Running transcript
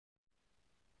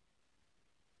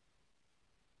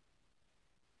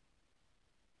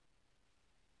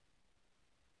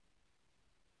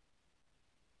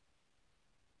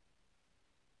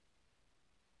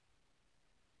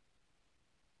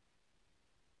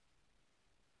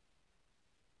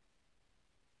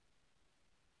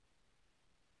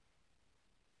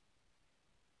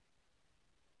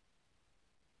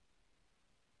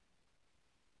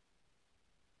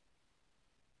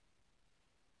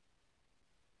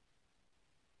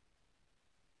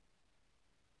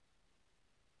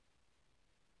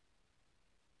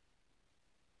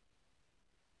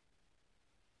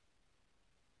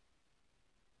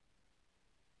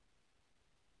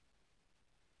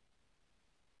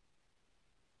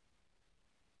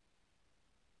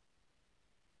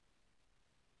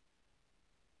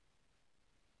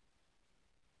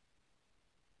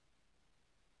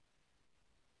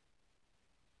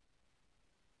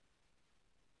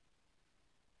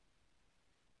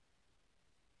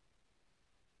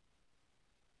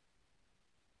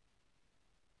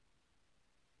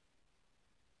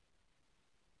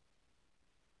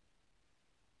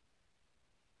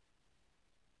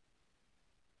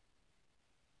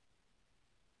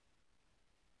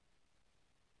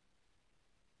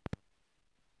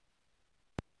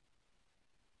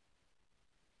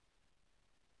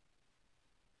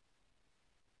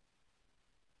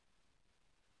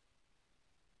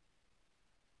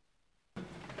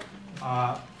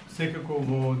а секако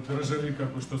во држави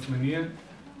како што сме ние,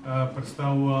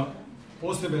 представува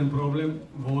посебен проблем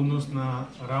во однос на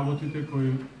работите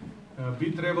кои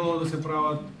би требало да се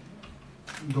прават,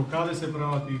 докаде се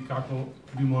прават и како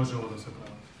би можело да се прават.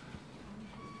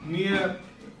 Ние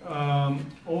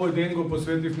овој ден го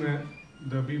посветивме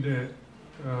да биде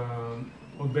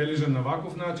одбележан на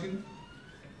ваков начин,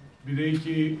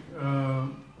 бидејќи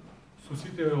со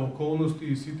сите околности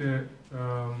и сите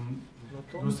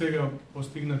до сега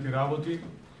постигнати работи,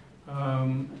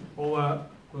 ова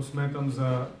го сметам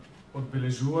за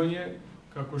одбележување,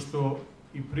 како што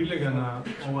и прилега на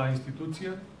оваа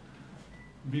институција,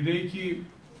 бидејќи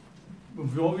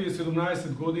во овие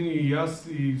 17 години и јас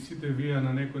и сите вие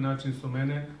на некој начин со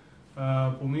мене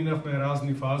поминавме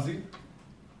разни фази,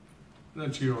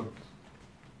 значи од,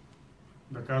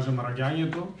 да кажем,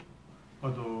 раѓањето па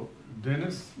до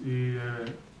денес и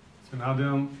се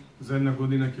надевам за една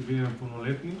година ќе бидеме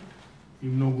пунолетни и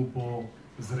многу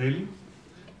по-зрели.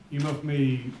 Имавме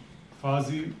и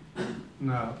фази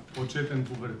на почетен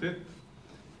пубертет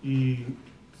и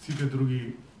сите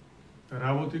други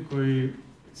работи кои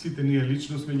сите ние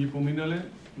лично сме ги поминале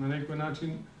на некој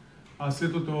начин, а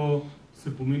сето тоа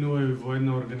се поминува и во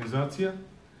една организација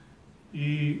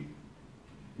и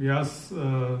јас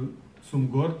сум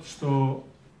горд што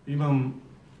имам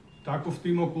таков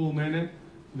тим околу мене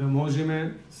да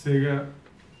можеме сега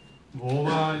во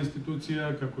оваа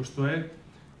институција како што е,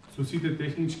 со сите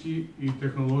технички и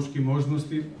технолошки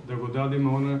можности да го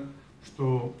дадеме она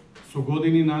што со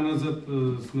години наназад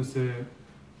сме се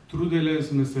труделе,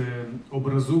 сме се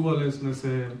образувале, сме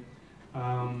се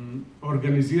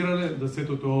организирале да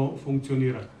сето тоа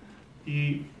функционира.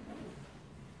 И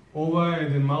ова е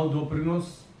еден мал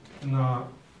допринос на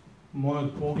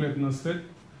мојот поглед на свет,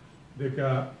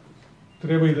 дека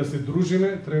треба и да се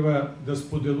дружиме, треба да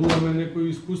споделуваме некои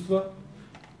искуства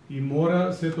и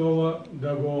мора сето ова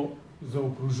да го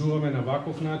заокружуваме на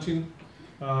ваков начин,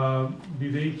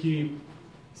 бидејќи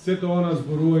сето она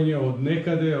зборување од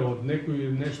некаде, од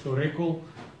некој нешто рекол,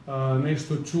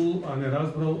 нешто чул, а не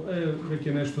разбрал, е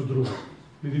веќе нешто друго.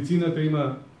 Медицината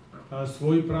има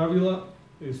своји правила,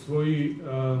 своји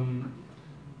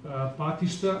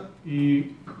патишта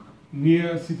и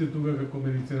ние сите тука како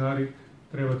медицинари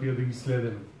треба тие да ги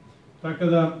следеме. Така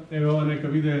да, еве ова нека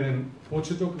биде еден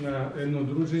почеток на едно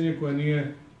дружење кое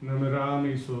ние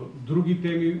намераваме и со други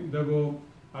теми да го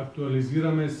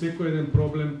актуализираме, секој еден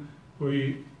проблем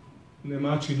кој не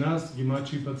мачи нас, ги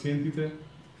мачи и пациентите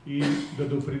и да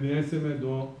допринесеме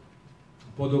до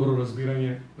подобро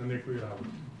разбирање на некои работи.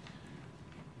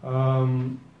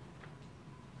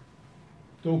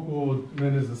 Толку од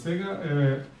мене за сега.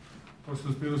 Еве,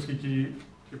 професор Спировски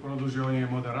ќе продолжи, он е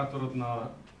модераторот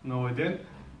на овој ден,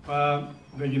 па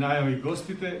да ги најави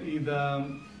гостите и да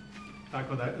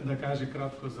да каже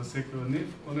кратко за секој од нив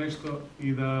по нешто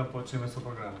и да почнеме со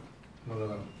програмата.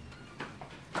 Благодарам.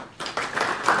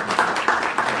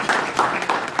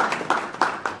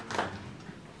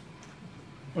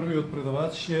 Првиот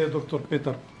предавач е доктор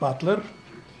Петер Батлер.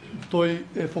 Тој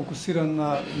е фокусиран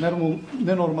на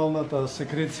ненормалната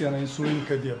секреција на инсулин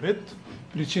кај дијабет,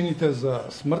 причините за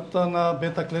смртта на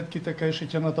бета клетките кај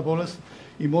шеќерната болест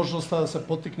и можноста да се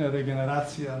поттикне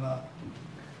регенерација на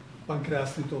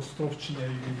панкреасните островчиња,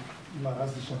 или има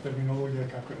различна терминологија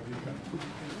како е викана.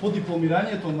 По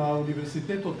дипломирањето на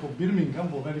Универзитетот во Бирмингам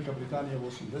во Велика Британија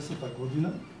во 80-та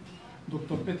година,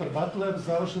 доктор Петер Батлер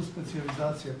завршил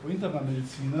специализација по интерна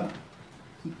медицина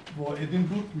во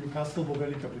Единбург, Нјукасл во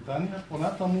Велика Британија,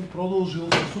 понатаму продолжил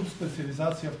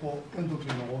субспециализација по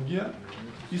ендокринологија,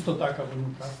 исто така во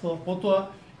Нјукасл, потоа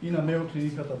и на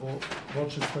Меоклиниката во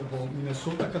Рочестер во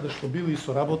Минесота, каде што бил и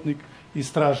соработник и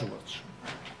истражувач.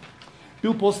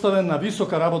 Бил поставен на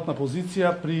висока работна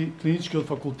позиција при клиничкиот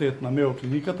факултет на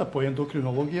Меоклиниката по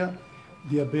ендокринологија,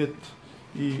 дијабет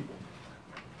и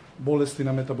болести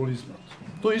на метаболизмот.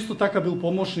 Тој исто така бил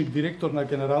помошник директор на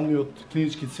Генералниот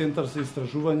клинички центар за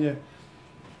истражување,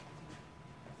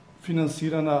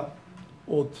 финансирана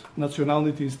од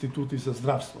Националните институти за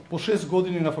здравство. По 6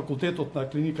 години на факултетот на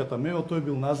клиниката Мео тој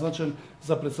бил назначен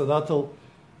за председател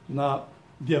на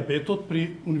дијабетот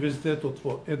при Универзитетот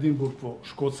во Единбург во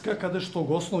Шкотска, каде што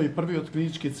го основи првиот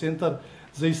клинички центар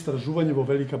за истражување во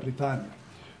Велика Британија.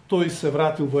 Тој се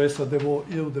вратил во САД во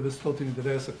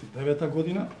 1999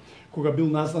 година, кога бил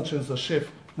назначен за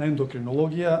шеф на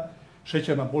ендокринологија,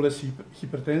 шеќерна болест и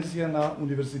хипертензија на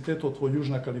Универзитетот во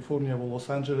Јужна Калифорнија во Лос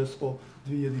Анџелес во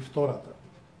 2002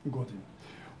 година.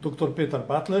 Доктор Петер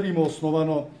Батлер има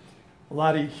основано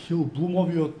Лари Хил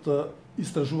Блумовиот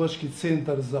истражувачки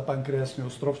центар за панкреасни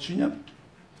островчиња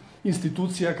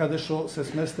институција каде што се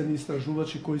сместени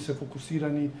истражувачи кои се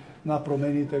фокусирани на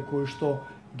промените кои што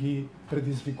ги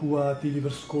предизвикуваат или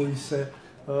врз кои се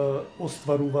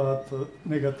остваруваат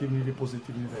негативни или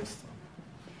позитивни дејства.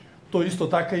 Тој исто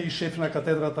така и шеф на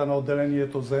катедрата на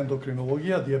одделението за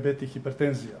ендокринологија, дијабет и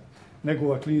хипертензија.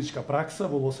 Негова клиничка пракса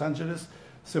во Лос Анџелес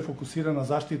се фокусира на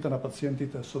заштита на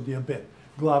пациентите со дијабет.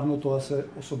 Главно тоа се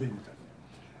особините.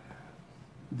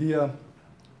 Dear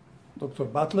Dr.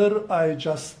 Batler, I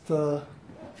just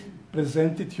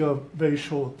presented your very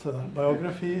short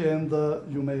biography and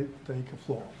you may take a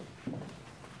floor.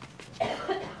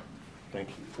 Thank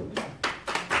you.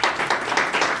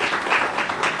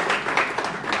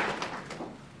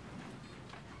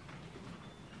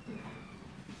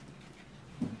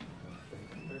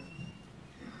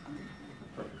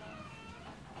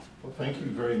 Well, thank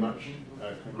you very much.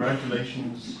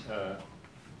 Congratulations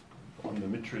on the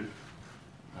Mitrev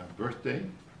birthday.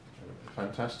 A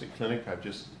fantastic clinic. I've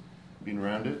just been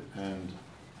around it, and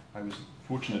I was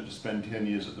fortunate to spend 10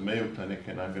 years at the Mayo Clinic,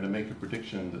 and I'm going to make a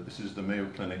prediction that this is the Mayo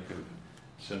Clinic of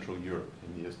Central Europe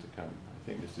in the years to come. I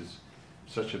think this is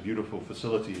such a beautiful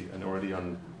facility and already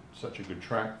on such a good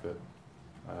track that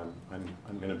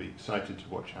I'm going to be excited to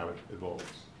watch how it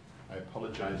evolves. I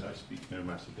apologize, I speak no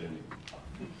Macedonian,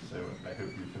 so I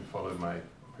hope you can follow my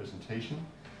presentation.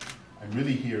 I'm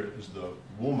really here as the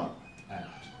warm-up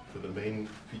act for the main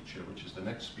feature, which is the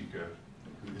next speaker,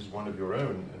 who is one of your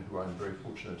own and who I'm very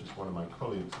fortunate is one of my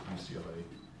colleagues at UCLA,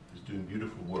 who's doing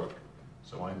beautiful work.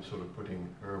 So I'm sort of putting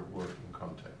her work in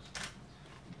context.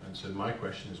 And so my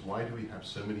question is, why do we have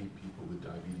so many people with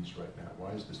diabetes right now?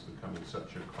 Why is this becoming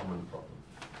such a common problem?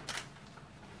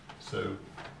 So,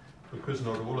 because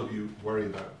not all of you worry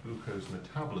about glucose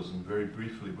metabolism, very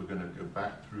briefly we're going to go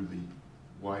back through the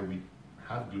why we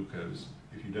have glucose.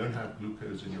 If you don't have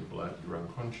glucose in your blood, you're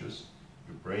unconscious.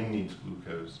 Your brain needs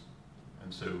glucose.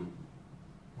 And so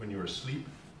when you're asleep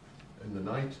in the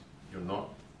night, you're not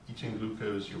eating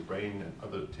glucose, your brain and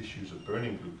other tissues are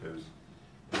burning glucose.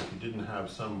 And if you didn't have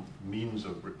some means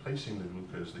of replacing the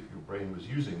glucose that your brain was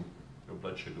using, your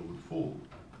blood sugar would fall.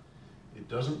 It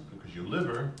doesn't, because your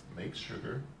liver makes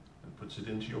sugar and puts it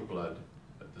into your blood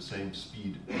at the same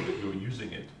speed that you're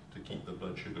using it to keep the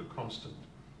blood sugar constant.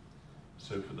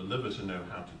 So for the liver to know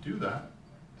how to do that,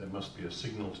 there must be a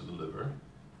signal to the liver,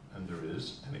 and there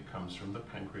is, and it comes from the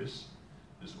pancreas,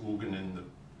 this organ in the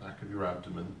back of your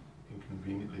abdomen,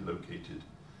 inconveniently located,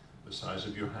 the size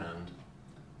of your hand,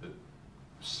 that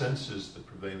senses the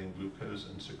prevailing glucose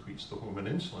and secretes the hormone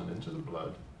insulin into the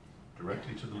blood,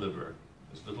 directly to the liver,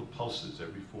 as little pulses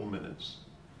every 4 minutes,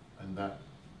 and that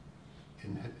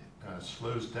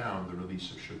slows down the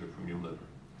release of sugar from your liver.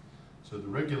 So the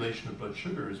regulation of blood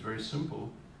sugar is very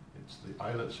simple. It's the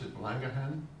islets at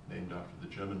Langerhans, named after the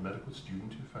German medical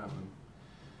student who found them.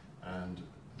 And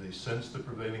they sense the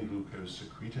prevailing glucose,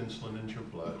 secrete insulin into your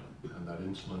blood, and that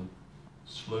insulin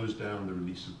slows down the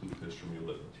release of glucose from your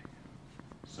liver.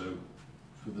 So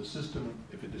for the system,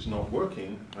 if it is not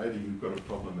working, either you've got a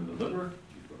problem in the liver,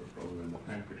 you've got a problem in the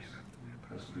pancreas.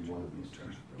 It has to be one of these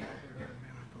two.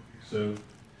 So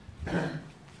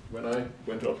when I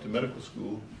went off to medical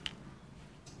school,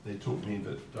 they taught me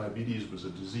that diabetes was a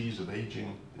disease of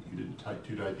aging, that you didn't type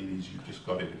 2 diabetes, you just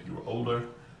got it if you were older.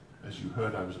 As you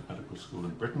heard, I was at medical school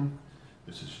in Britain.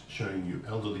 This is showing you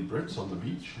elderly Brits on the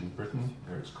beach in Britain,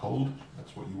 where it's cold.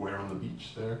 That's what you wear on the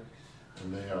beach there.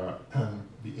 And they are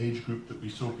the age group that we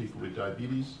saw people with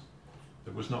diabetes.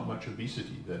 There was not much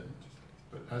obesity then.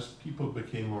 But as people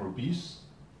became more obese,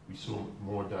 we saw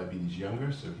more diabetes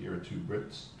younger. So here are 2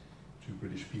 Brits, 2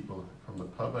 British people from the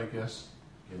pub, I guess,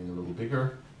 getting a little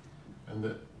bigger. And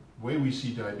the way we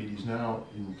see diabetes now,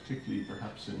 in particularly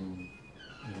perhaps in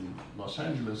Los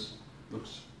Angeles,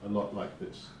 looks a lot like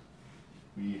this.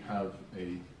 We have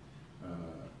a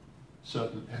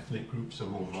certain ethnic groups are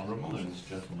more vulnerable, and this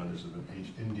gentleman is of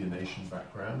an Indian Asian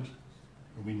background.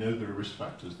 And we know there are risk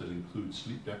factors that include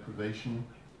sleep deprivation,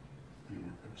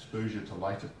 exposure to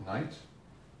light at night,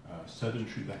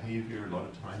 sedentary behavior, a lot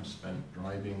of time spent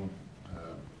driving,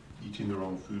 eating the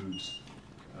wrong foods.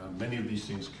 Many of these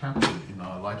things captured in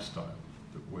our lifestyle,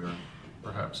 that we're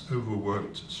perhaps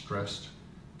overworked, stressed,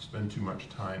 spend too much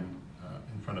time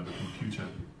in front of a computer,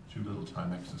 too little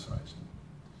time exercising.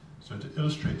 So to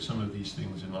illustrate some of these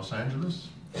things in Los Angeles,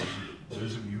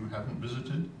 those of you who haven't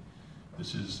visited,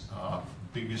 this is our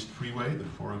biggest freeway, the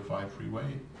 405 freeway.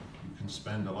 You can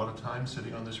spend a lot of time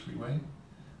sitting on this freeway.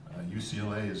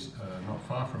 UCLA is not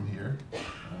far from here.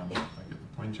 I get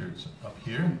the pointer, it's up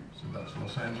here, so that's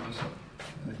Los Angeles,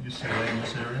 UCLA in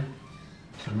this area.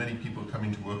 So many people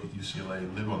coming to work at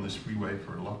UCLA live on this freeway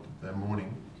for a lot of their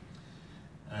morning.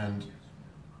 And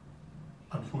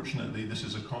unfortunately, this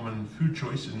is a common food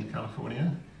choice in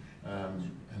California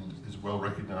and is well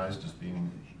recognized as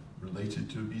being related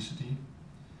to obesity.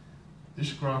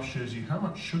 This graph shows you how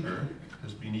much sugar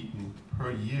has been eaten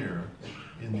per year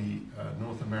in the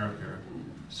North America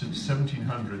since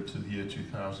 1700 to the year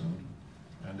 2000,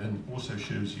 and then also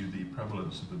shows you the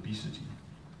prevalence of obesity.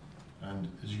 And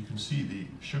as you can see, the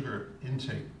sugar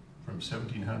intake from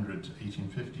 1700 to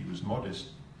 1850 was modest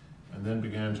and then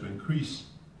began to increase.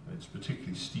 It's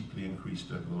particularly steeply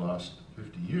increased over the last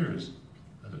 50 years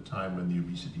at a time when the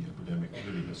obesity epidemic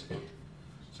really has hit.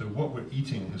 So what we're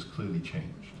eating has clearly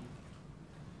changed.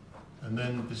 And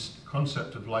then this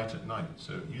concept of light at night.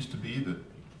 So it used to be that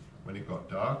when it got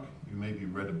dark, you maybe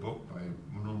read a book by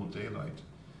normal daylight,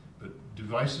 but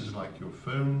devices like your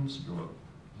phones, your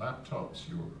laptops,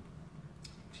 your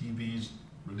TVs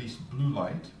release blue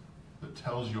light that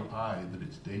tells your eye that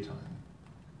it's daytime.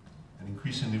 And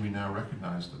increasingly we now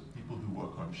recognize that people who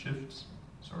work on shifts,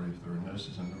 sorry if there are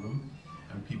nurses in the room,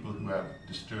 and people who have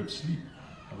disturbed sleep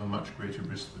have a much greater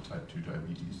risk for type 2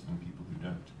 diabetes than people who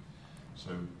don't.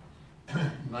 So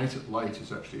night at light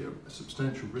is actually a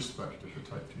substantial risk factor for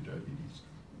type 2 diabetes.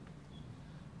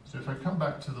 So if I come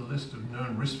back to the list of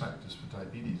known risk factors for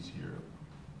diabetes here,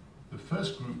 the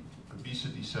first group,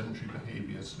 obesity, sedentary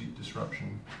behavior, sleep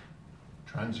disruption,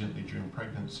 transiently during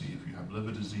pregnancy, if you have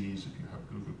liver disease, if you have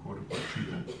glucocorticoid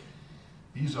treatment,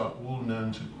 these are all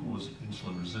known to cause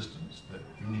insulin resistance, that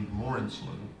you need more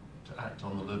insulin to act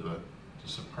on the liver to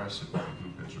suppress it with the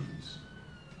glucose release.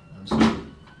 And so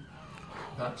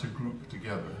that's a group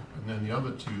together. And then the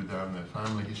other two down there,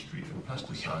 family history and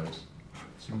pesticides,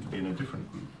 seem to be in a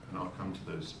different group, and I'll come to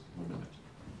those in a minute.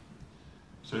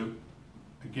 So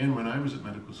again, when I was at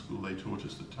medical school, they taught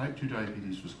us that type 2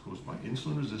 diabetes was caused by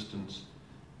insulin resistance,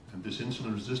 and this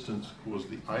insulin resistance caused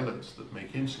the islets that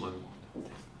make insulin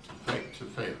to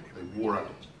fail. They wore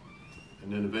out.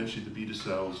 And then eventually the beta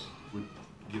cells would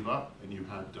give up and you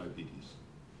had diabetes.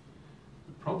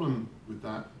 The problem with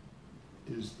that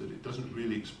is that it doesn't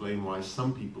really explain why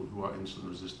some people who are insulin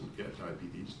resistant get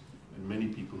diabetes and many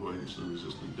people who are insulin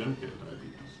resistant don't get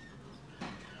diabetes.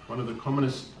 One of the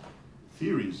commonest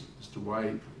theories as to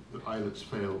why the islets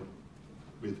fail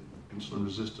with insulin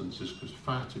resistance is because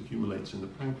fat accumulates in the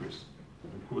pancreas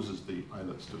and causes the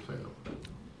islets to fail.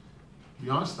 We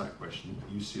asked that question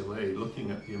at UCLA, looking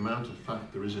at the amount of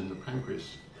fat there is in the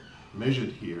pancreas,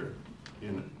 measured here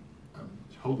in a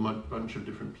whole bunch of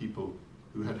different people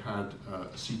who had had a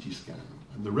CT scan.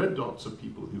 And the red dots are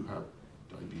people who have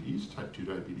diabetes, type 2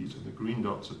 diabetes, and the green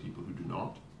dots are people who do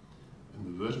not. And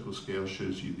the vertical scale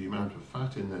shows you the amount of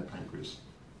fat in their pancreas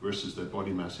versus their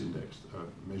body mass index,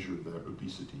 a measure of their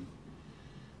obesity.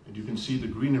 And you can see the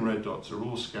green and red dots are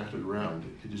all scattered around.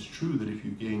 It is true that if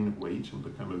you gain weight and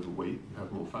become overweight, you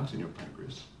have more fat in your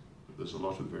pancreas, but there's a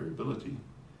lot of variability.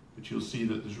 But you'll see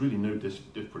that there's really no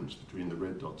difference between the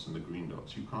red dots and the green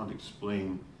dots. You can't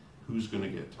explain who's going to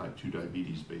get type 2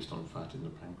 diabetes based on fat in the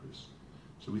pancreas.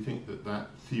 So we think that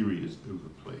that theory is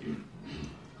overplayed.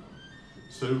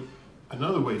 So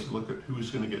another way to look at who is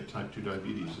going to get type 2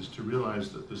 diabetes is to realize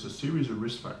that there's a series of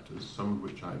risk factors, some of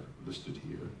which I've listed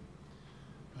here,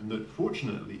 and that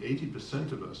fortunately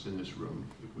 80% of us in this room,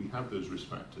 if we have those risk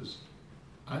factors,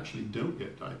 actually don't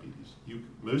get diabetes.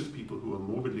 Most people who are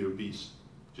morbidly obese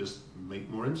just make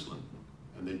more insulin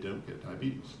and they don't get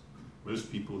diabetes.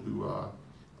 Most people who are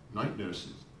night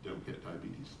nurses don't get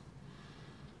diabetes.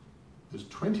 There's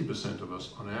 20% of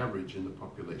us on average in the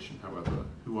population, however,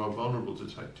 who are vulnerable to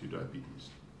type 2 diabetes.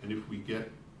 And if we get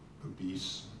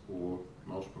obese or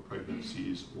multiple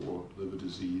pregnancies or liver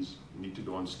disease, we need to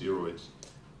go on steroids,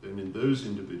 then in those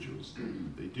individuals,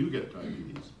 they do get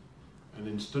diabetes. And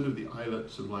instead of the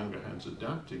islets of Langerhans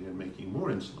adapting and making more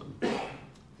insulin,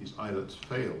 these islets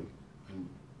fail and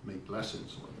make less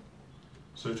insulin.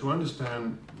 So to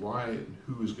understand why and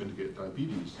who is going to get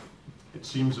diabetes, it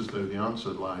seems as though the answer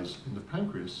lies in the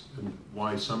pancreas and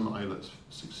why some islets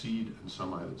succeed and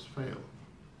some islets fail.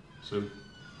 So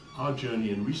our journey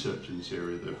in research in this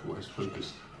area, therefore, has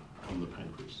focused on the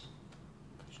pancreas.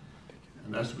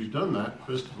 And as we've done that,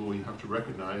 first of all, you have to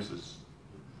recognize, as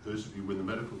those of you in the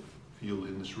medical field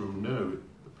in this room know,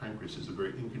 the pancreas is a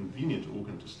very inconvenient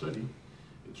organ to study.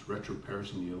 It's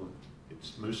retroperitoneal.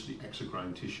 It's mostly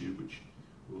exocrine tissue, which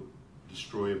will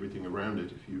destroy everything around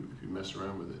it if you mess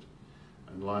around with it,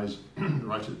 and lies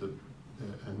right at the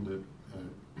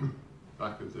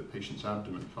back of the patient's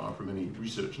abdomen, far from any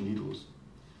research needles.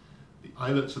 The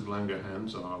islets of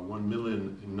Langerhans are 1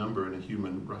 million in number in a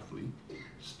human, roughly.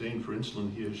 Stained for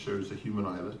insulin here shows a human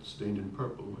islet, stained in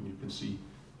purple, and you can see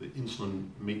the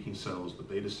insulin-making cells, the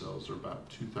beta cells, are about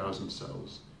 2,000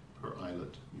 cells per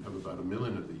islet. You have about 1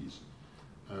 million of these.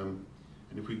 And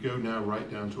if we go now right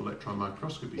down to electron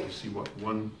microscopy to see what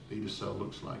one beta cell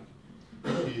looks like,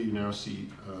 here you now see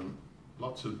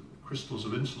lots of crystals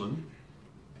of insulin.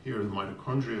 Here are the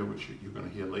mitochondria, which you're going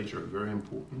to hear later are very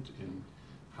important in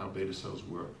how beta cells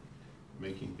work,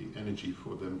 making the energy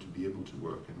for them to be able to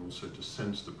work and also to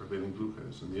sense the prevailing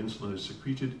glucose. And the insulin is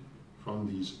secreted from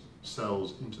these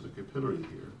cells into the capillary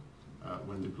here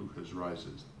when the glucose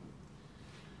rises.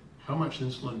 How much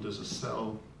insulin does a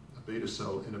cell, a beta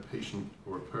cell in a patient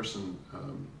or a person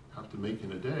have to make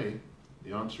in a day?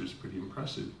 The answer is pretty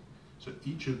impressive. So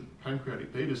each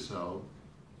pancreatic beta cell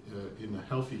in a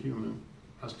healthy human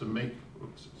has to make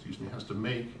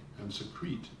and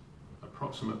secrete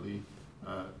approximately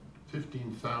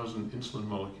 15,000 insulin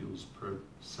molecules per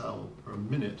cell per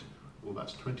minute, or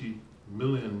that's 20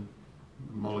 million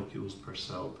molecules per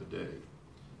cell per day.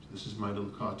 So this is my little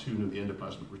cartoon of the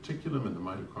endoplasmic reticulum and the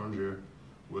mitochondria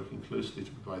working closely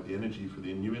to provide the energy for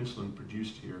the new insulin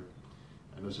produced here.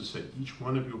 And as I said, each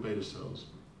one of your beta cells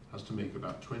has to make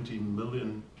about 20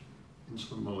 million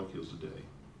insulin molecules a day.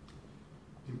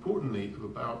 Importantly,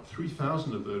 about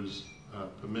 3,000 of those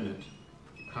per minute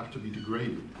have to be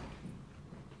degraded.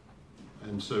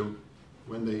 And so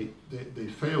when they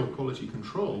fail quality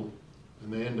control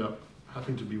and they end up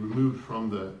having to be removed from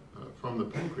the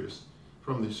pancreas,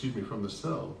 from the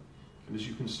cell. And as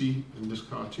you can see in this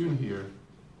cartoon here,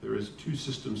 there is 2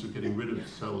 systems of getting rid of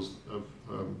cells of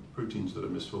proteins that are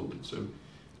misfolded. So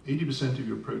 80% of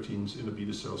your proteins in a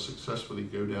beta cell successfully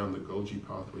go down the Golgi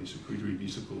pathway secretory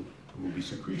vesicle and will be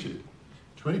secreted.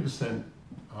 20%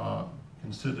 are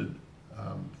considered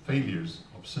failures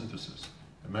of synthesis.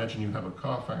 Imagine you have a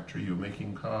car factory, you're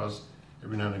making cars,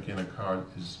 every now and again a car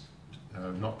is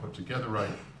not put together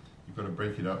right, you've got to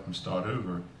break it up and start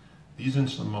over. These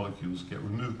insulin molecules get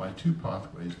removed by 2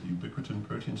 pathways, the ubiquitin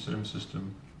proteasome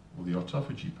system or the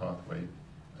autophagy pathway,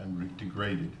 and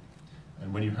degraded.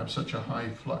 And when you have such a high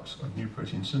flux of new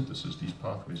protein synthesis, these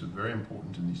pathways are very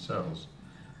important in these cells.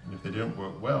 And if they don't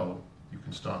work well, you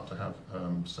can start to have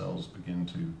cells begin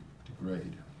to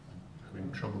degrade. I'm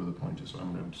having trouble with the pointer, so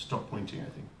I'm going to stop pointing, I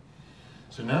think.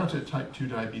 So now to type 2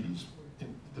 diabetes.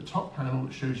 In the top panel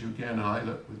shows you again an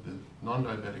islet with the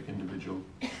non-diabetic individual,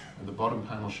 and the bottom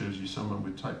panel shows you someone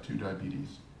with type 2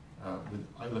 diabetes with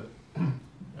islet,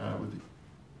 with the,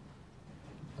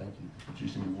 thank you,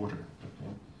 producing the water.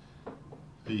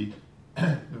 Okay.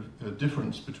 The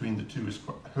difference between the two is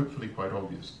hopefully quite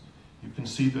obvious. You can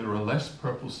see there are less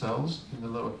purple cells in the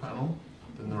lower panel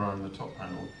than there are in the top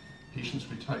panel. Patients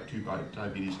with type 2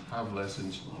 diabetes have less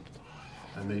insulin,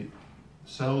 and the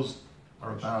cells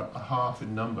are about a half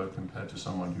in number compared to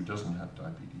someone who doesn't have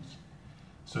diabetes.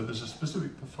 So there's a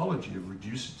specific pathology of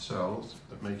reduced cells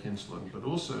that make insulin, but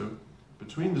also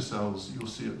between the cells you'll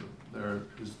see there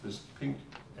is this pink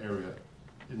area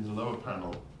in the lower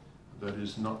panel that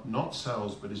is not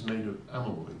cells but is made of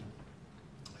amyloid.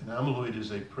 And amyloid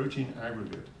is a protein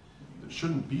aggregate that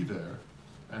shouldn't be there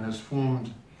and has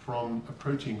formed from a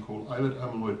protein called islet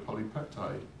amyloid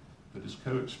polypeptide that is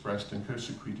co-expressed and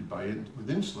co-secreted with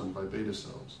insulin by beta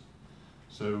cells.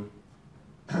 So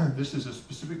this is a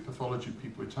specific pathology of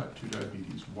people with type 2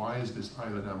 diabetes. Why is this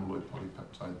islet amyloid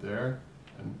polypeptide there,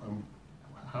 and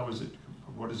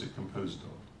what is it composed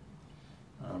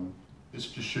of? This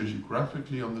just shows you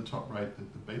graphically on the top right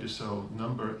that the beta cell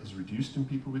number is reduced in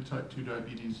people with type 2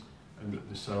 diabetes, and that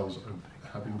the cells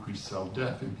have increased cell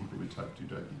death in people with type 2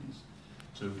 diabetes.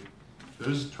 So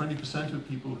those 20% of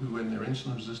people who, when they're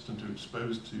insulin resistant, are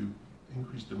exposed to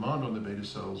increased demand on the beta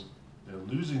cells, they're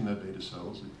losing their beta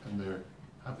cells, and they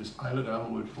have this islet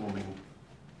amyloid forming,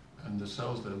 and the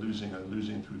cells they're losing are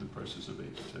losing through the process of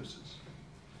apoptosis.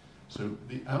 So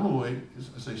the amyloid,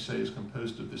 as I say, is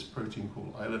composed of this protein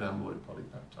called islet amyloid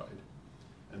polypeptide.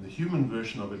 And the human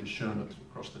version of it is shown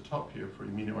across the top here for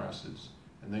amino acids.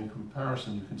 And then in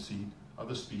comparison, you can see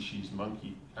other species,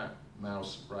 monkey, cat,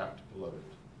 mouse, rat, below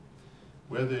it.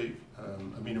 Where the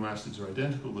amino acids are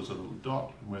identical, there's a little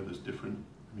dot, and where there's different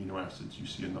amino acids, you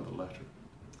see another letter.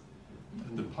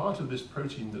 And the part of this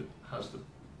protein that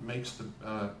makes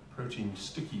the protein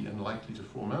sticky and likely to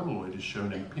form amyloid is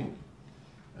shown in pink.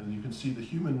 And you can see the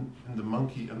human and the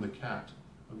monkey and the cat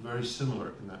are very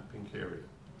similar in that pink area.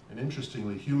 And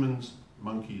interestingly, humans,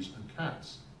 monkeys, and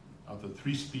cats are the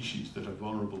 3 species that are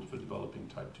vulnerable for developing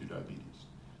type 2 diabetes.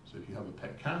 So if you have a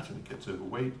pet cat and it gets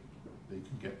overweight, they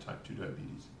can get type 2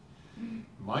 diabetes.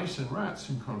 Mice and rats,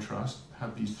 in contrast,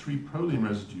 have these 3 proline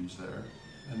residues there,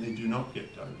 and they do not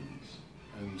get diabetes.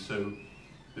 And so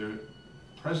the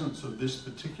presence of this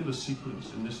particular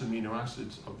sequence in this amino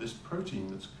acids of this protein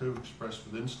that's co-expressed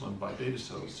with insulin by beta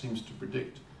cells seems to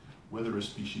predict whether a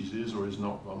species is or is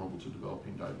not vulnerable to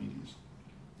developing diabetes.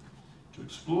 To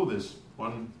explore this,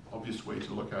 one obvious way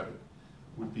to look at it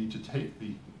would be to take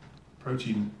the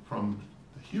protein from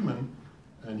the human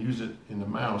and use it in the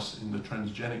mouse in the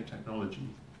transgenic technology.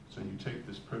 So you take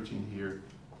this protein here,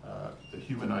 the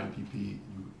human IPP,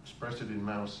 you express it in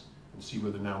mouse and see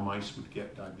whether now mice would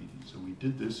get diabetes. So we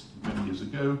did this many years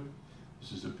ago.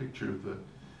 This is a picture of the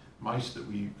mice that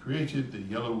we created. The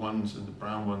yellow ones and the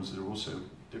brown ones are also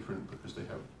different because they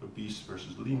have obese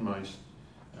versus lean mice.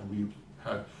 And we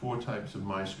had 4 types of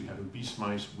mice. We had obese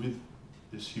mice with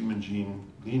this human gene,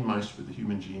 lean mice with the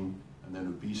human gene, and then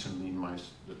obese and lean mice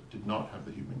that did not have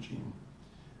the human gene.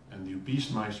 And the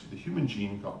obese mice with the human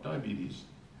gene got diabetes,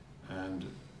 and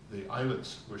the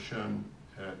islets were shown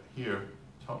here.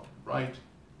 Top right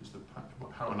is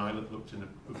how an islet looked in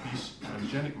obese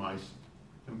transgenic mice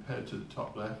compared to the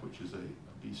top left, which is a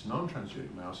obese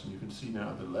non-transgenic mouse. And you can see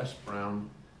now the less brown,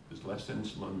 there's less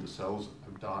insulin, the cells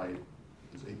have died,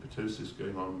 there's apoptosis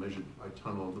going on measured by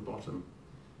tunnel at the bottom,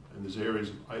 and there's areas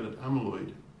of islet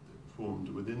amyloid formed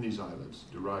within these islets,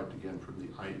 derived again from the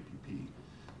IPP.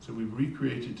 So we've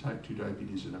recreated type 2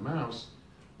 diabetes in a mouse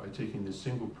by taking this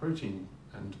single protein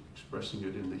and expressing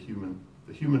it in the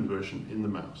human version in the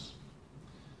mouse.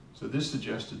 So this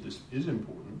suggested this is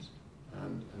important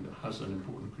and has an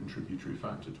important contributory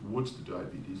factor towards the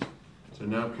diabetes. So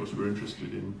now, of course, we're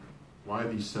interested in why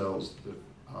these cells that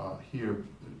are here,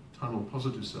 the tunnel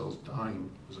positive cells, dying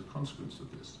as a consequence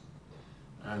of this.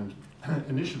 And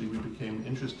initially we became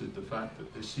interested in the fact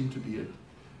that there seemed to be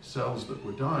cells that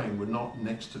were dying were not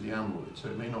next to the amyloid. So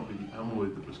it may not be the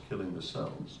amyloid that was killing the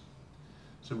cells.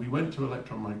 So we went to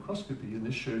electron microscopy, and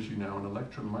this shows you now an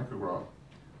electron micrograph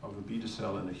of a beta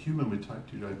cell in a human with type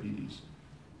 2 diabetes.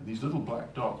 And these little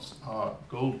black dots are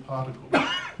gold particles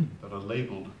that are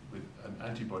labeled with an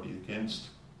antibody against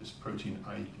this protein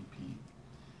IPP.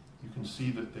 You can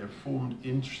see that they're formed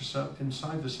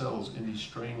inside the cells in these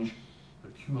strange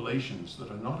accumulations that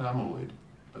are not amyloid,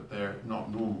 but they're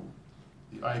not normal.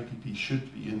 The IPP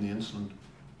should be in the insulin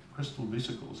crystal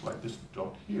vesicles, like this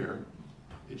dot here.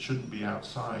 It shouldn't be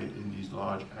outside in these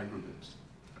large aggregates.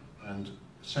 And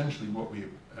essentially what we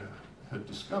had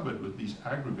discovered with these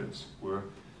aggregates were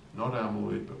not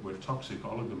amyloid, but were toxic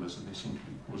oligomers, and they seem to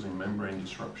be causing membrane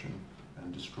disruption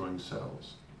and destroying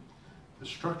cells. The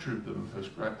structure of them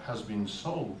has been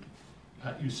solved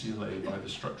at UCLA by the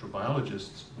structural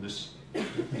biologists. And this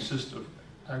consists of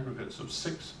aggregates of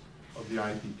 6 of the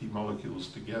IPP molecules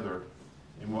together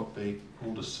in what they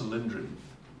called a cylindrin.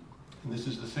 And this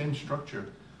is the same structure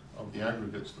of the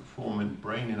aggregates that form in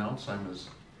brain in Alzheimer's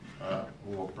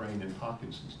or brain in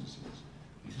Parkinson's disease.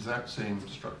 The exact same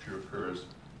structure occurs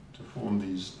to form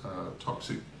these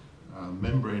toxic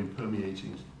membrane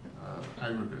permeating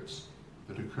aggregates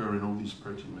that occur in all these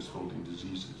protein misfolding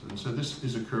diseases. And so this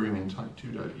is occurring in type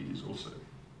 2 diabetes also.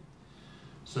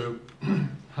 So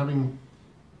having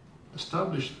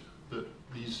established that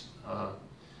these are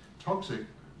toxic,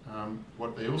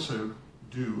 what they also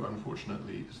do,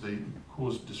 unfortunately, is they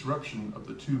cause disruption of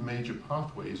the 2 major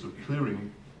pathways of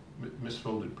clearing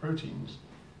misfolded proteins,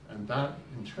 and that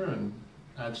in turn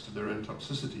adds to their own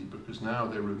toxicity, because now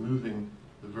they're removing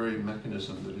the very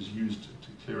mechanism that is used to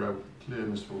clear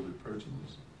misfolded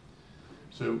proteins.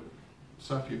 So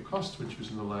Safia Coste, which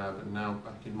was in the lab and now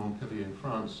back in Montpellier in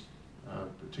France,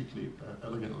 particularly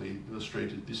elegantly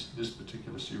illustrated this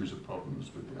particular series of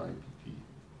problems with the IPP.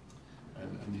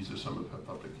 And these are some of her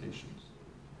publications.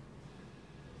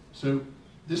 So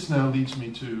this now leads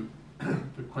me to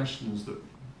the questions that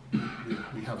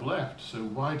we have left. So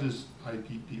why does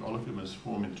IPP oligomers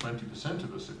form in 20%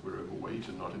 of us if we're overweight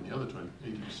and not in the other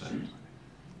 80%?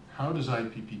 How does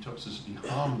IPP toxicity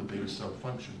harm the beta cell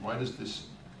function? Why does this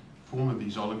form of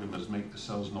these oligomers make the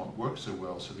cells not work so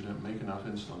well, so they don't make enough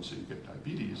insulin so you get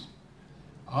diabetes?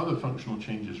 Are the functional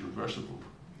changes reversible?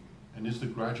 And is the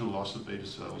gradual loss of beta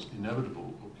cells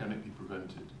inevitable, or can it be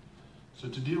prevented? So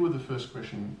to deal with the first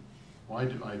question, why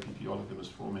do IPP oligomers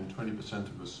form in 20%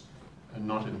 of us and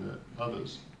not in the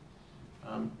others?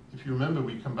 If you remember,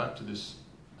 we come back to this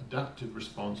adaptive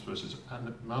response versus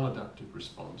maladaptive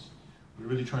response. We're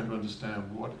really trying to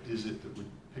understand what is it that would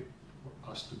pick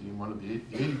us to be in one of the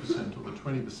 80% or the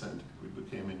 20% if we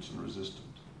became insulin resistant.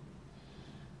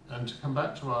 And to come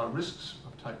back to our risks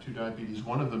of type 2 diabetes,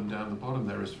 one of them down the bottom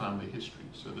there is family history.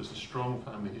 So there's a strong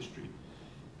family history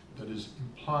that is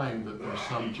implying that there are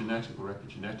some genetic or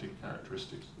epigenetic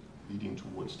characteristics leading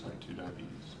towards type 2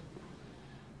 diabetes.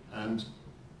 And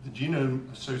the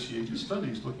genome-associated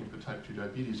studies looking for type 2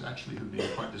 diabetes actually have been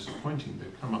quite disappointing.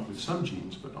 They've come up with some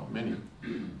genes, but not many.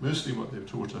 Mostly what they've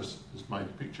taught us, as my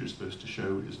picture is supposed to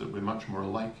show, is that we're much more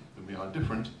alike than we are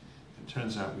different. It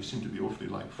turns out we seem to be awfully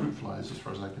like fruit flies, as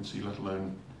far as I can see, let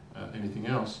alone anything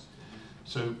else.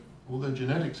 So although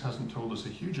genetics hasn't told us a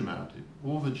huge amount,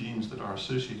 all the genes that are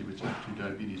associated with type 2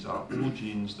 diabetes are all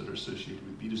genes that are associated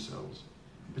with beta cells,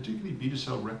 particularly beta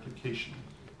cell replication,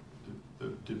 the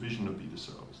division of beta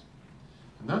cells.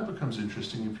 And that becomes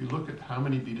interesting if you look at how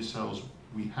many beta cells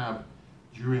we have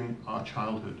during our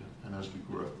childhood and as we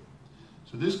grow.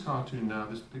 So this cartoon now,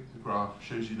 this graph,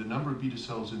 shows you the number of beta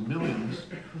cells in millions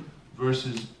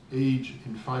versus age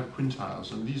in 5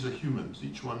 quintiles. And these are humans.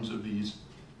 Each one of these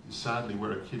is sadly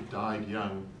where a kid died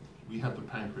young. We have the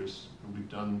pancreas, and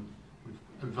we've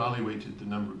evaluated the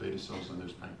number of beta cells in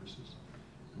those pancreases.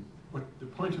 And what the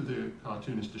point of the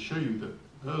cartoon is to show you that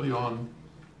early on,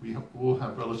 we all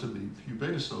have relatively few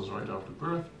beta cells right after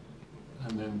birth,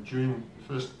 and then during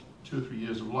the first 2 or 3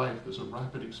 years of life, there's a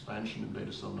rapid expansion in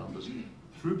beta cell numbers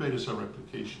through beta cell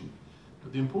replication.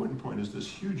 But the important point is there's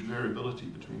huge variability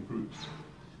between groups.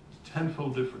 It's a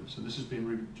 10-fold difference, and this has been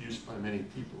reduced by many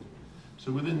people.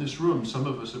 So within this room, some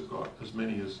of us have got as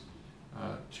many as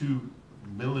 2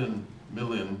 million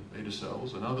beta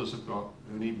cells, and others have got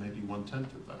only maybe 1/10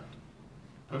 of that.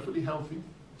 Perfectly healthy.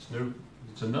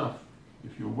 It's enough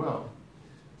if you're well.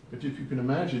 But if you can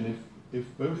imagine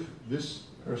if both this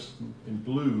person in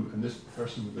blue and this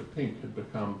person with the pink had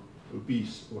become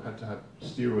obese or had to have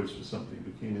steroids for something,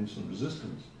 became insulin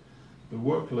resistant, the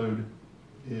workload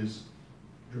is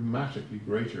dramatically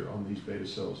greater on these beta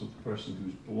cells of the person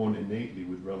who's born innately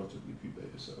with relatively few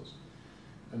beta cells.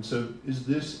 And so is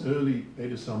this early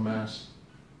beta cell mass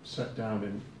set down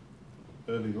in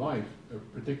early life a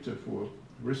predictor for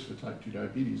risk for type 2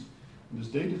 diabetes? And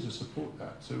there's data to support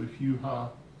that. So if you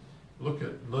look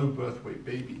at low birth weight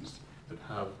babies that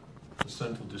have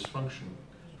placental dysfunction,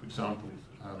 for example,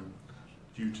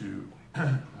 due to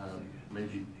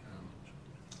maybe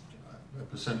a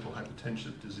placental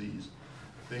hypertensive disease,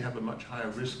 they have a much higher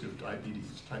risk of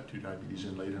diabetes, type 2 diabetes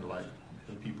in later life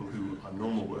than people who are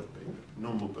normal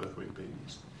birth weight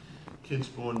babies. Kids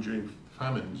born during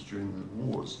famines, during the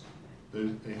wars,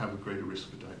 they have a greater risk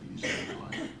for diabetes in later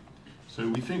life. So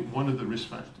we think one of the risk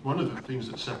factors, one of the things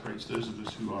that separates those of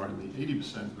us who are in the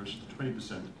 80% versus the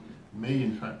 20% may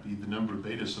in fact be the number of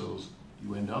beta cells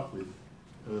you end up with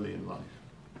early in life.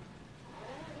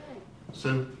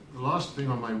 So the last thing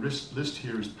on my list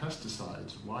here is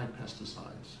pesticides. Why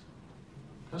pesticides?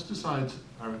 Pesticides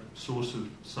are a source of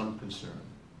some concern.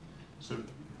 So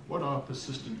what are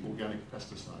persistent organic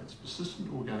pesticides? Persistent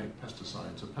organic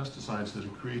pesticides are pesticides that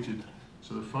are created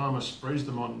so the farmer sprays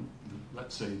them on,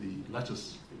 let's say, the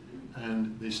lettuce,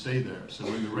 and they stay there. So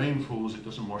when the rain falls, it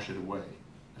doesn't wash it away.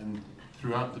 And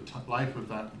throughout the life of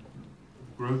that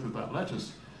growth of that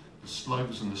lettuce, the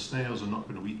slugs and the snails are not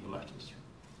going to eat the lettuce.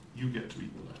 You get to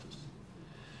eat the lettuce.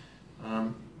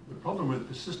 The problem with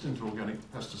persistent organic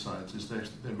pesticides is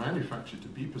they're manufactured to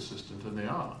be persistent, and they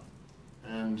are.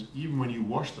 And even when you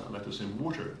wash that lettuce in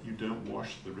water, you don't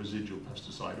wash the residual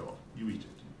pesticide off. You eat it.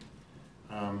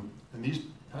 And these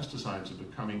pesticides are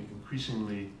becoming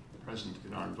increasingly present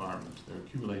in our environment. They're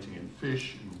accumulating in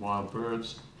fish, in wild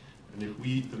birds, and if we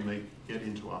eat them, they get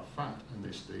into our fat and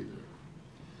they stay there.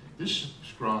 This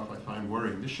graph I find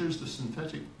worrying. This shows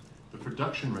the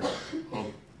production rate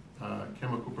of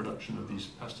chemical production of these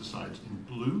pesticides in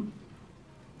blue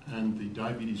and the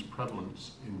diabetes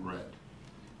prevalence in red.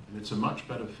 And it's a much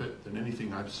better fit than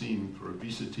anything I've seen for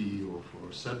obesity or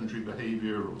for sedentary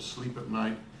behavior or sleep at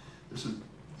night. This is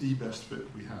the best fit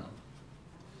we have.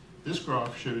 This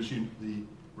graph shows you the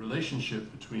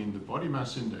relationship between the body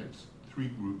mass index, 3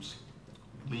 groups,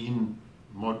 lean,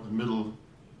 middle,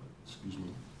 excuse me,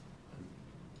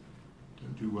 I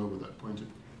don't do well with that pointer.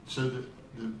 So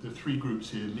the 3 groups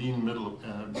here, lean, middle,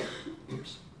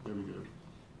 oops, there we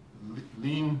go.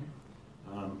 Lean,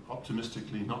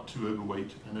 optimistically not too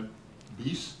overweight and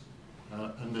obese,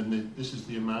 and then this is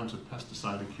the amount of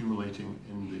pesticide accumulating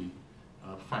in the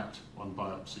fat on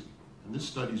biopsy. And this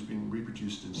study has been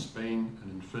reproduced in Spain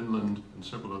and in Finland and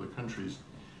several other countries,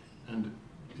 and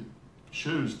it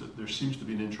shows that there seems to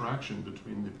be an interaction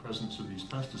between the presence of these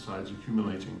pesticides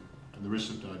accumulating and the risk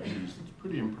of diabetes. It's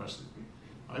pretty impressive.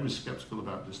 I was skeptical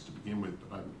about this to begin with,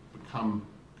 but I've become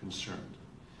concerned.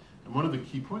 And one of the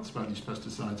key points about these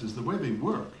pesticides is the way they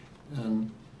work. And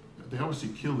they obviously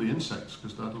kill the insects,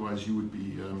 because otherwise you would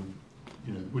be,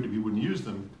 you wouldn't use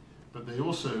them. But they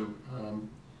also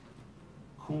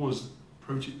cause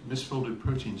misfolded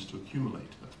proteins to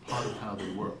accumulate. That's part of how they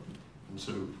work. And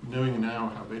so knowing now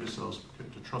how beta cells get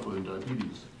into trouble in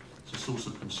diabetes, it's a source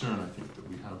of concern, I think, that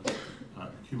we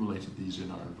have accumulated these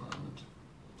in our environment.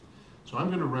 So I'm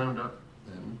going to round up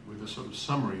then with a sort of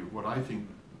summary of what I think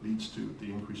leads to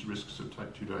the increased risks of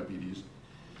type 2 diabetes.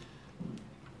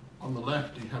 On the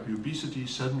left, you have obesity,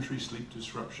 sedentary sleep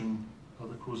disruption,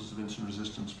 other causes of insulin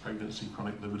resistance, pregnancy,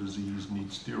 chronic liver disease, need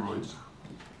steroids.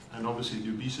 And obviously the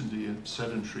obesity and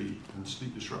sedentary and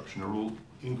sleep disruption are all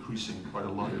increasing quite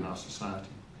a lot in our society.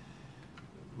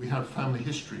 We have family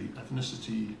history,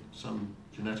 ethnicity, some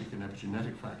genetic and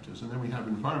epigenetic factors, and then we have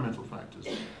environmental factors.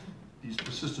 These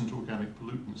persistent organic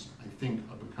pollutants, I think,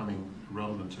 are becoming a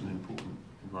relevant and important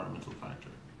environmental factor.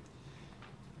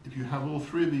 If you have all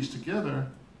three of these together,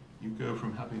 you go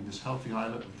from having this healthy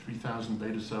islet with 3,000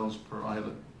 beta cells per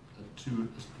islet to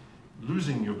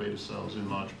losing your beta cells in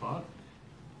large part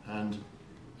and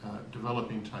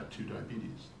developing type 2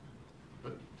 diabetes.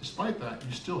 But despite that,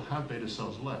 you still have beta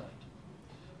cells left.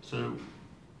 So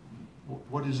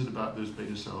what is it about those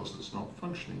beta cells that's not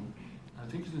functioning? I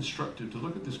think it's instructive to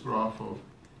look at this graph of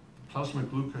plasma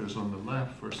glucose on the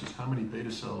left versus how many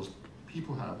beta cells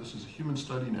people have. This is a human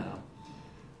study now.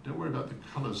 Don't worry about the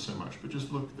colors so much, but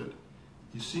just look that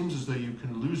it seems as though you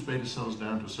can lose beta cells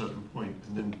down to a certain point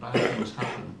and then bad things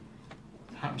happen.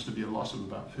 It happens to be a loss of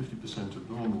about 50% of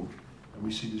normal, and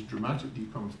we see this dramatic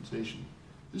decompensation.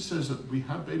 This says that we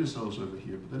have beta cells over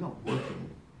here, but they're not working.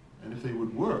 And if they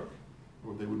would work,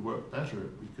 or they would work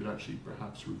better, we could actually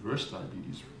perhaps reverse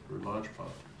diabetes for a large part.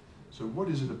 So what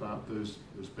is it about those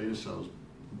beta cells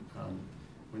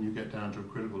when you get down to a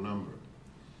critical number?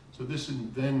 So this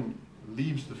then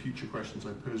leaves the future questions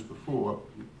I posed before,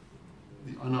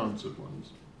 the unanswered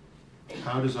ones.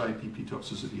 How does IPP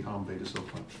toxicity harm beta cell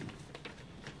function?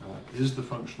 Is the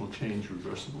functional change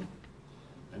reversible?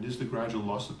 And is the gradual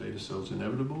loss of beta cells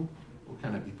inevitable, or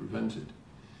can it be prevented?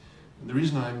 And the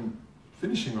reason I'm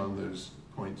finishing on those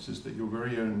points is that your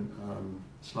very own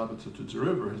Slavita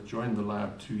Tudzarova has joined the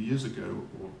lab 2 years ago,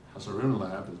 or has her own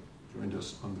lab, joined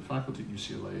us on the faculty at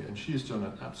UCLA, and she has done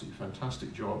an absolutely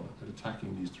fantastic job at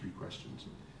attacking these three questions.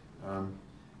 And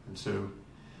so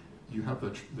you have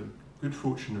the good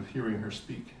fortune of hearing her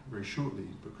speak very shortly.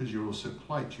 Because you're also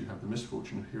polite, you have the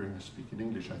misfortune of hearing her speak in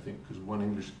English, I think, because one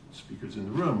English speaker is in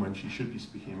the room when she should be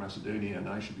speaking in Macedonia and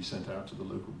I should be sent out to the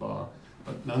local bar.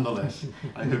 But nonetheless,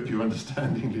 I hope you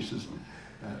understand English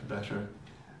better.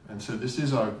 And so this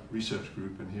is our research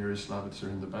group, and here is Slavica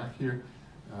in the back here.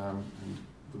 And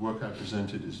the work I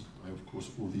presented is, of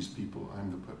course, all these people. I'm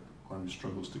the one who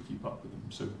struggles to keep up with them.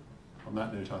 So on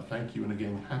that note, I thank you, and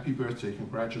again, happy birthday,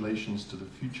 congratulations to the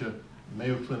future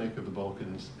Mayo Clinic of the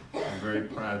Balkans. I'm very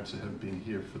proud to have been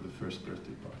here for the first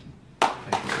birthday party.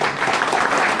 Thank you.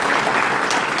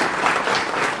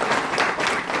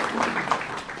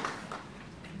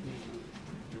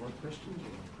 Do you want questions or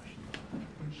no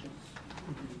questions?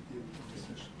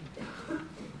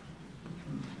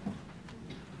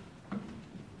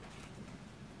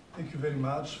 Thank you very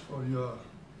much for your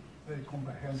very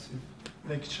comprehensive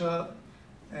lecture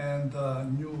and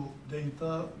new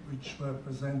data which were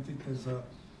presented as a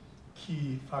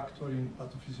key factor in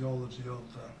pathophysiology of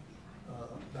the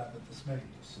diabetes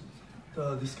mellitus.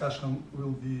 The discussion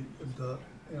will be at the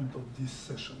end of this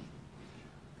session.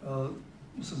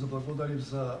 Се заблагодарив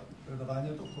за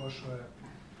предавањето, кое што е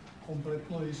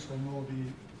комплетно и со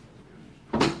нови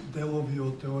делови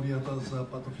од теоријата за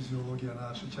патофизиологија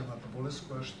на шеќерната болест,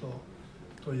 која што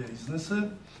тој ја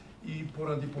изнесе. И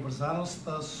поради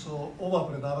поврзаноста со ова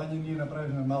предавање ние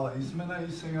направивме мала измена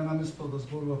и сега наместо да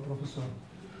зборува професор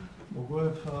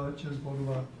Богоев, ќе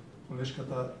зборува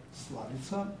колешката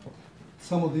Славица.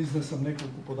 Само да изнесам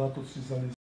неколку податоци за